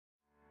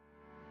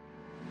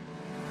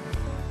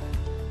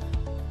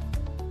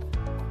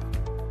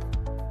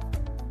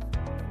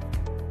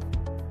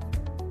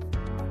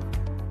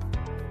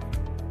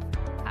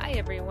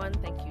everyone.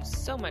 Thank you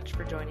so much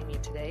for joining me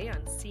today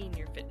on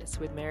Senior Fitness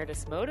with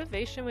Meredith,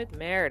 Motivation with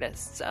Meredith.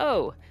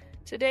 So,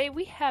 today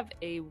we have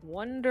a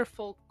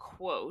wonderful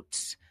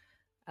quote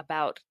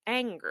about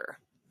anger.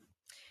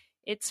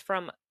 It's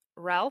from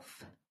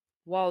Ralph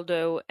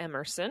Waldo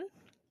Emerson.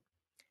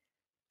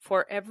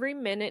 For every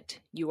minute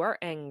you are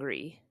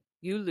angry,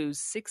 you lose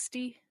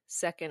 60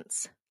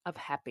 seconds of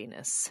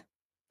happiness.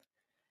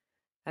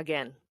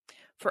 Again,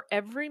 for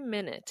every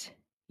minute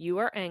you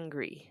are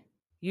angry,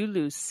 you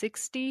lose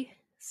 60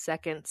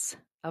 seconds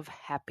of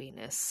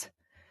happiness.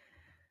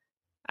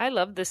 I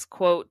love this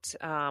quote.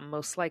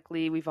 Most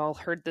likely we've all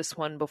heard this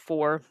one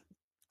before,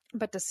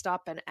 but to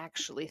stop and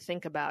actually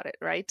think about it,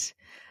 right?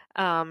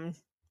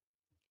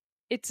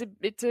 It's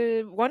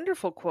a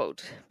wonderful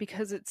quote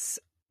because it's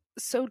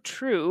so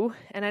true,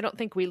 and I don't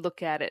think we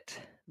look at it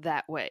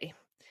that way.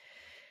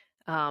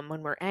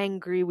 When we're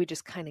angry, we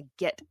just kind of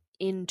get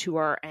into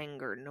our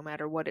anger, no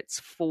matter what it's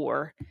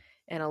for.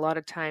 And a lot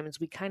of times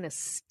we kind of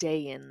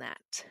stay in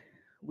that.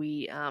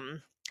 We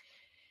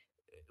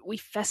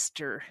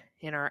fester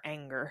in our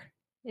anger,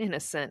 in a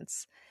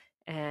sense,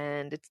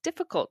 and it's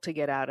difficult to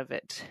get out of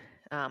it.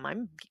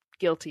 I'm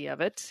guilty of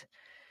it.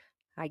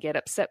 I get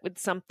upset with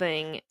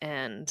something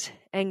and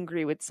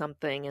angry with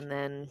something, and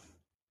then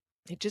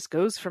it just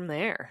goes from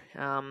there.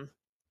 I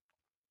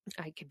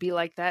could be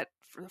like that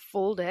for a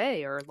full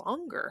day or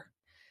longer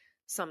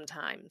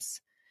sometimes.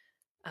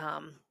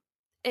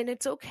 And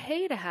it's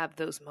okay to have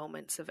those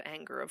moments of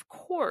anger. Of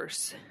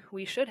course,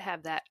 we should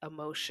have that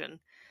emotion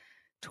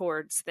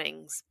towards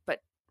things,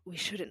 but we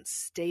shouldn't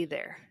stay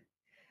there.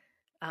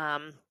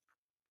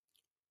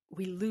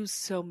 We lose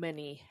so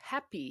many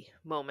happy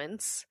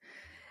moments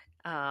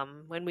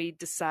when we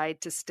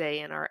decide to stay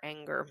in our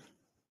anger.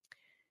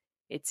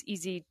 It's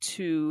easy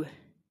to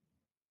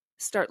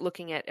start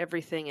looking at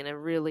everything in a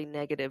really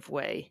negative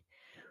way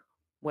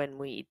when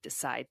we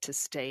decide to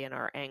stay in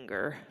our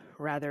anger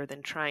rather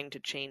than trying to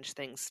change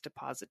things to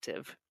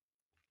positive.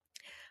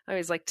 I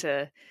always like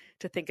to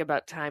think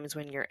about times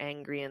when you're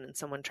angry and then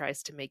someone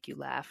tries to make you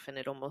laugh and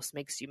it almost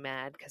makes you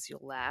mad because you'll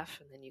laugh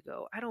and then you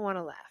go, I don't want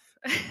to laugh.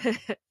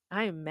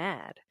 I am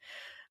mad.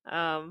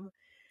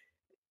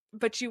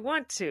 But you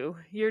want to.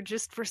 You're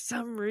just for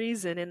some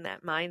reason in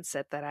that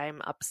mindset that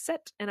I'm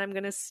upset and I'm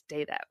going to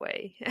stay that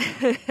way.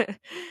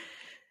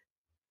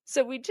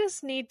 So we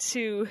just need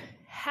to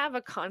have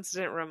a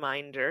constant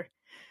reminder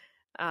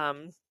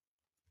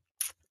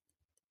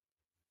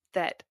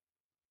that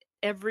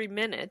every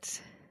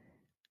minute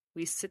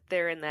we sit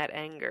there in that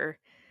anger,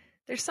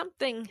 there's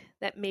something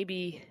that may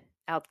be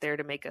out there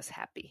to make us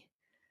happy.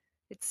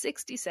 It's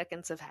 60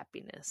 seconds of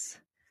happiness.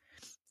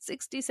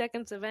 60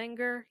 seconds of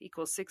anger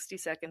equals 60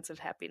 seconds of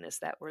happiness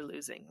that we're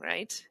losing,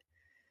 right?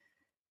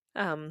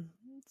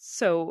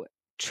 So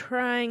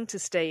trying to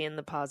stay in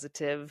the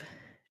positive,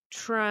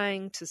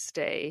 trying to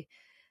stay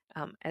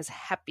as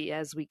happy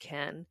as we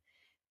can.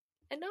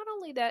 And not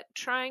only that,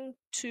 trying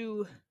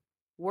to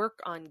work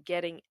on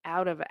getting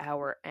out of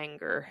our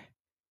anger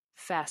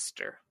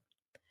faster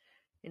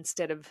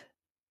instead of,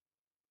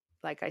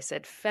 like I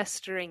said,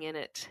 festering in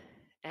it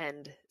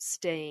and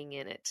staying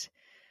in it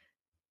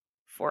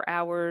for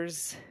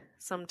hours,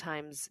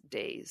 sometimes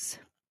days.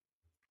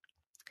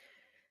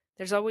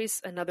 There's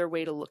always another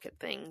way to look at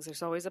things.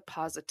 There's always a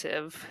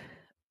positive,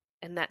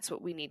 and that's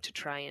what we need to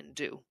try and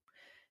do.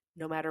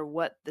 No matter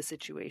what the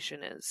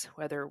situation is,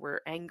 whether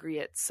we're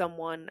angry at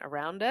someone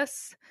around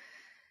us,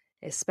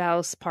 a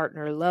spouse,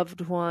 partner,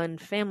 loved one,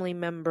 family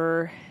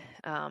member,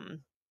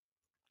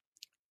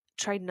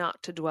 try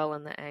not to dwell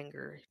in the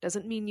anger. It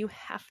doesn't mean you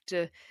have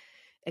to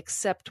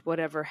accept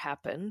whatever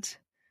happened,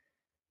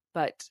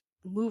 but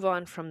move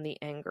on from the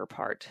anger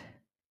part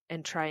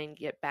and try and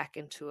get back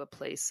into a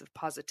place of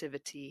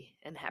positivity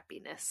and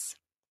happiness.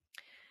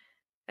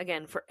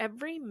 Again, for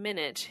every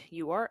minute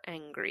you are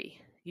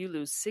angry, you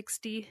lose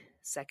 60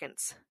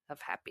 seconds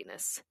of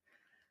happiness.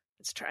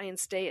 Let's try and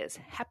stay as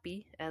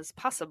happy as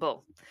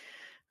possible.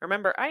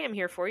 Remember, I am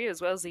here for you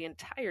as well as the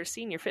entire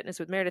Senior Fitness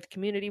with Meredith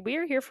community. We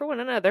are here for one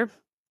another.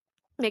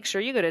 Make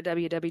sure you go to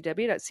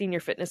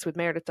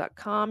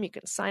www.seniorfitnesswithmeredith.com. You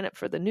can sign up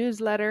for the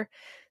newsletter,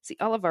 see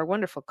all of our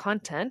wonderful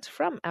content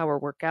from our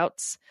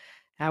workouts,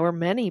 our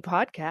many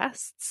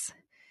podcasts.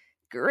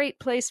 Great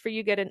place for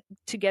you to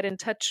get in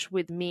touch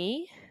with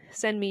me.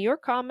 Send me your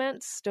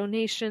comments,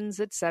 donations,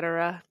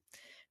 etc.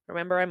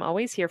 Remember, I'm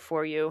always here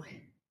for you,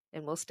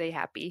 and we'll stay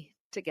happy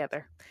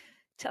together.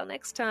 Till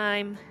next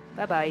time,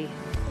 bye-bye.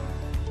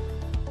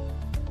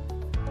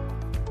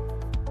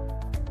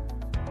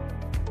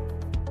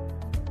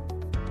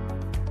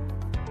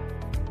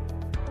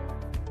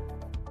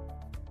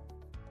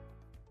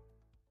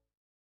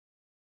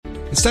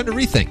 It's time to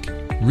rethink,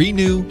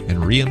 renew,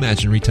 and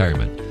reimagine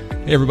retirement.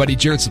 Hey everybody,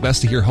 Jared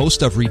Sylvester here,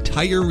 host of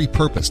Retire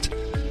Repurposed.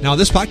 Now,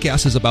 this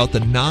podcast is about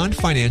the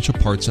non-financial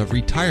parts of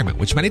retirement,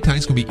 which many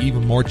times can be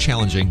even more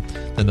challenging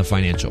than the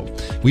financial.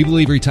 We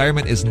believe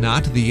retirement is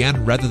not the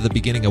end, rather the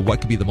beginning of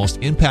what could be the most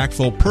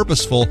impactful,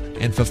 purposeful,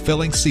 and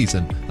fulfilling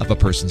season of a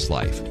person's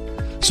life.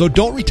 So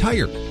don't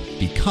retire,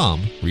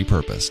 become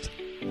repurposed.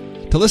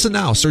 To listen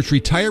now, search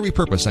Retire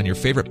Repurposed on your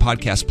favorite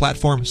podcast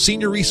platform,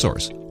 Senior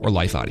Resource, or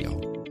Life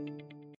Audio.